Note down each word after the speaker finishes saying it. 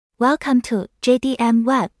Welcome to JDM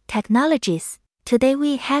Web Technologies. Today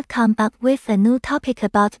we have come up with a new topic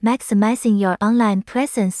about maximizing your online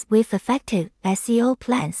presence with effective SEO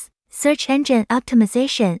plans. Search engine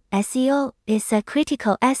optimization (SEO) is a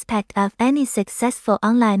critical aspect of any successful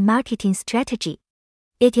online marketing strategy.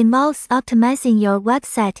 It involves optimizing your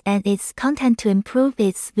website and its content to improve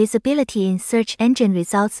its visibility in search engine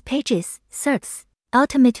results pages (SERPs),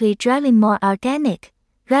 ultimately driving more organic,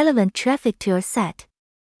 relevant traffic to your site.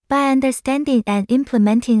 By understanding and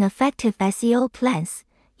implementing effective SEO plans,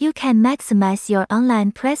 you can maximize your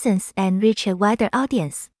online presence and reach a wider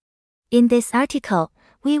audience. In this article,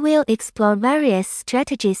 we will explore various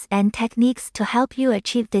strategies and techniques to help you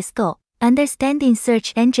achieve this goal. Understanding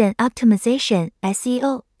search engine optimization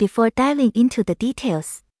 (SEO). Before diving into the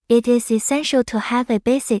details, it is essential to have a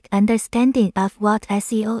basic understanding of what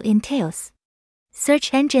SEO entails.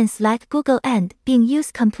 Search engines like Google and Bing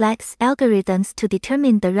use complex algorithms to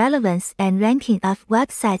determine the relevance and ranking of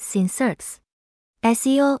websites in SERPs.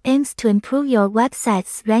 SEO aims to improve your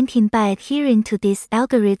website's ranking by adhering to these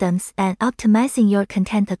algorithms and optimizing your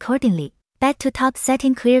content accordingly. Back to top,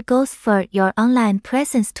 setting clear goals for your online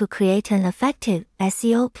presence. To create an effective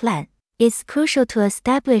SEO plan, it's crucial to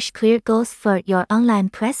establish clear goals for your online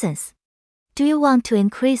presence. Do you want to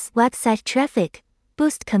increase website traffic,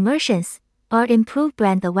 boost conversions, or improve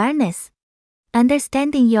brand awareness?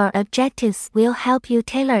 Understanding your objectives will help you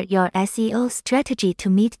tailor your SEO strategy to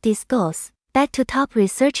meet these goals. Back to top,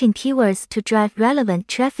 researching keywords to drive relevant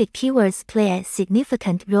traffic. Keywords play a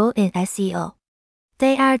significant role in SEO.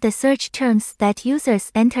 They are the search terms that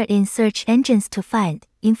users enter in search engines to find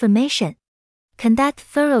information. Conduct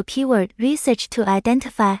thorough keyword research to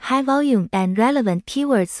identify high-volume and relevant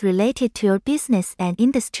keywords related to your business and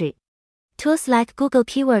industry. Tools like Google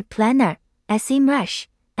Keyword Planner, SEMrush,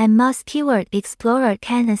 and Moz Keyword Explorer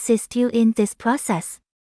can assist you in this process.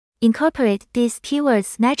 Incorporate these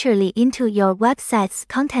keywords naturally into your website's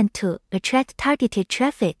content to attract targeted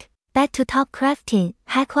traffic. Back to top, crafting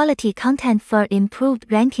high-quality content for improved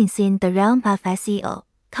rankings. In the realm of SEO,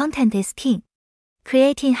 content is king.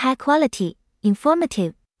 Creating high-quality,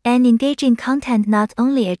 informative, and engaging content not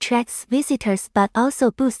only attracts visitors but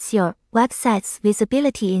also boosts your website's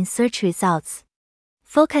visibility in search results.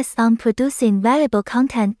 Focus on producing valuable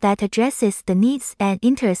content that addresses the needs and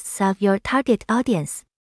interests of your target audience.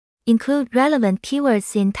 Include relevant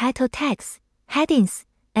keywords in title tags, headings,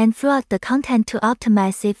 and throughout the content to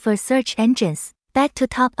optimize it for search engines. Back to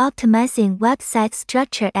top, optimizing website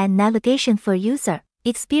structure and navigation for user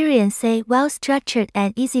experience. A well-structured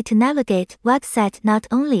and easy-to-navigate website not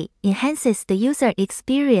only enhances the user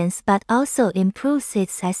experience but also improves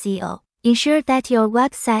its SEO. Ensure that your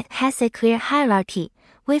website has a clear hierarchy,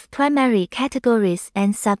 with primary categories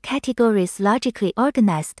and subcategories logically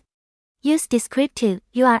organized. Use descriptive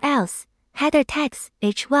URLs, header tags,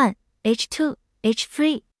 H1, H2,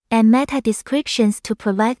 H3, and meta descriptions to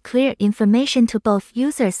provide clear information to both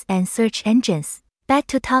users and search engines. Back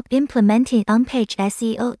to top, implementing on-page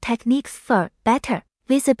SEO techniques for better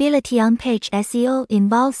visibility. On-page SEO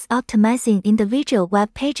involves optimizing individual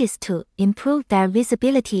web pages to improve their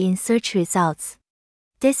visibility in search results.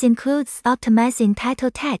 This includes optimizing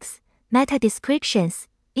title tags, meta descriptions,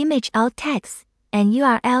 image alt tags, and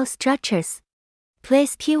URL structures.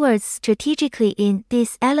 Place keywords strategically in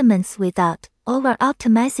these elements without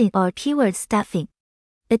over-optimizing or keyword stuffing.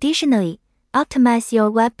 Additionally, optimize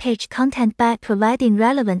your web page content by providing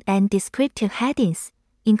relevant and descriptive headings,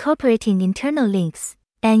 incorporating internal links,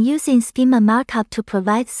 and using schema markup to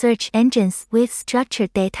provide search engines with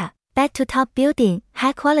structured data. Back to top, building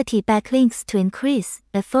high-quality backlinks to increase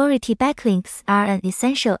authority. Backlinks are an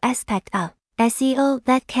essential aspect of SEO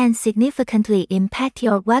that can significantly impact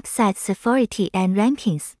your website's authority and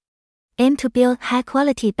rankings. Aim to build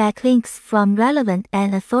high-quality backlinks from relevant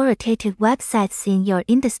and authoritative websites in your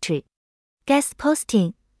industry. Guest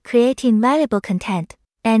posting, creating valuable content,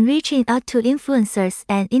 and reaching out to influencers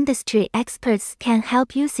and industry experts can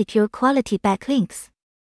help you secure quality backlinks.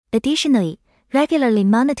 Additionally, regularly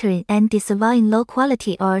monitoring and disavowing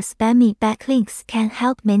low-quality or spammy backlinks can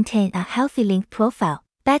help maintain a healthy link profile.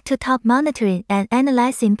 Back to top, monitoring and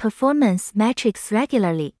analyzing performance metrics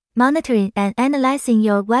regularly. Monitoring and analyzing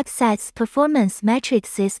your website's performance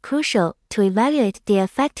metrics is crucial to evaluate the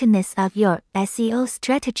effectiveness of your SEO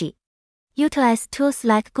strategy. Utilize tools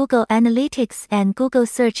like Google Analytics and Google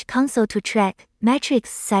Search Console to track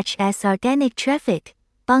metrics such as organic traffic,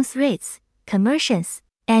 bounce rates, conversions,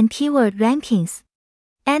 and keyword rankings.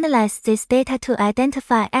 Analyze this data to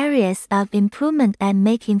identify areas of improvement and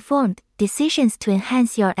make informed decisions to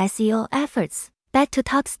enhance your SEO efforts. Back to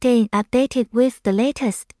top, staying updated with the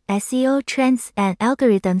latest SEO trends and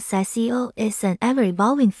algorithms. SEO is an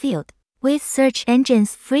ever-evolving field, with search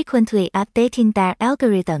engines frequently updating their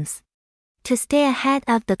algorithms. To stay ahead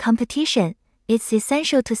of the competition, it's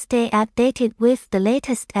essential to stay updated with the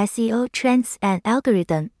latest SEO trends and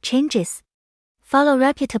algorithm changes. Follow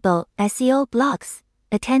reputable SEO blogs,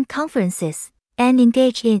 attend conferences, and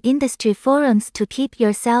engage in industry forums to keep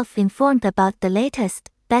yourself informed about the latest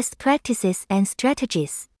best practices and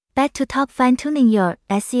strategies. Back to top, fine-tuning your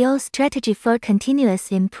SEO strategy for continuous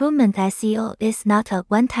improvement. SEO is not a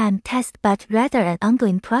one-time test but rather an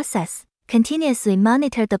ongoing process. Continuously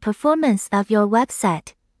monitor the performance of your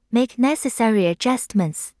website, make necessary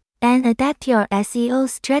adjustments, and adapt your SEO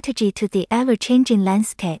strategy to the ever-changing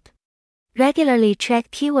landscape. Regularly track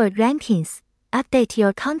keyword rankings, update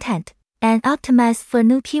your content, and optimize for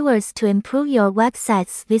new keywords to improve your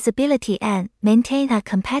website's visibility and maintain a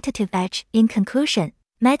competitive edge. In conclusion,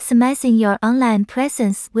 maximizing your online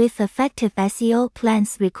presence with effective SEO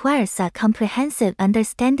plans requires a comprehensive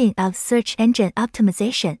understanding of search engine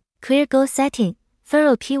optimization, clear goal setting,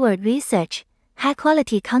 thorough keyword research,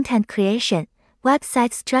 high-quality content creation,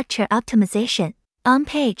 website structure optimization,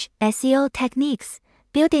 on-page SEO techniques,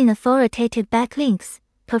 building authoritative backlinks,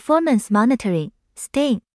 performance monitoring,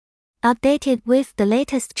 staying updated with the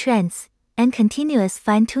latest trends, and continuous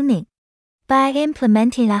fine-tuning. By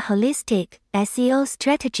implementing a holistic SEO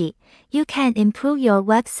strategy, you can improve your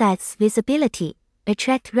website's visibility,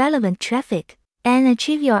 attract relevant traffic, and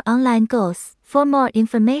achieve your online goals. For more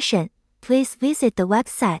information, please visit the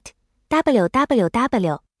website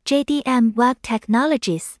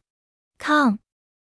www.jdmwebtechnologies.com.